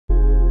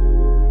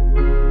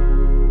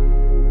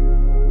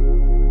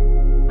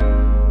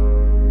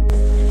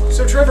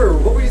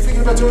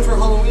about doing for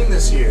Halloween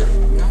this year?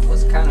 I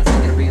was kind of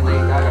thinking of being Lady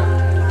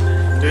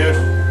Gaga. Dude,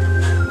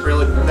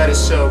 really, that is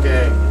so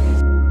gay.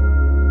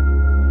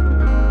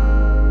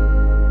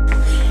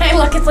 Hey,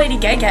 look, it's Lady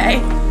GayGay.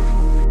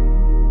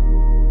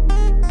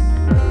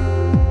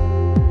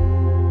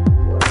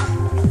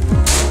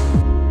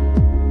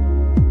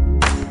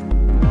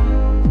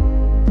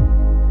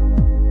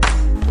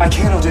 I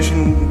can't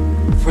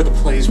audition for the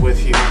plays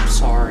with you, I'm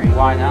sorry.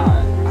 Why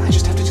not? I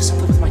just have to do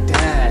something with my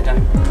dad.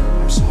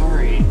 I'm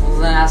sorry. Well,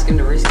 then ask him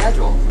to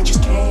reschedule. I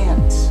just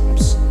can't.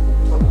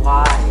 But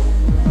why?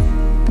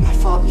 My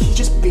father, he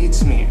just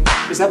beats me.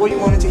 Is that what you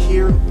wanted to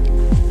hear?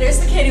 There's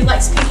the kid who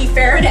likes Pinky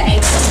Faraday.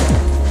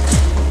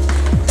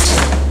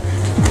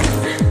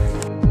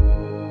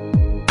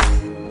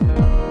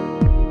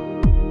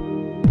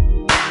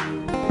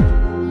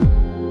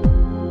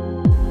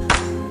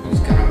 Who's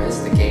gonna miss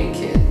the gay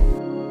kid?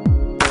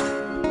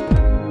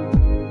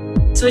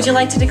 So would you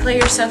like to declare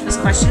yourself as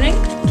questioning?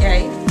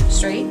 Gay?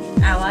 Straight?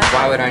 Ally?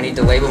 Why would I need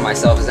to label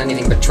myself as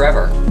anything but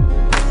Trevor?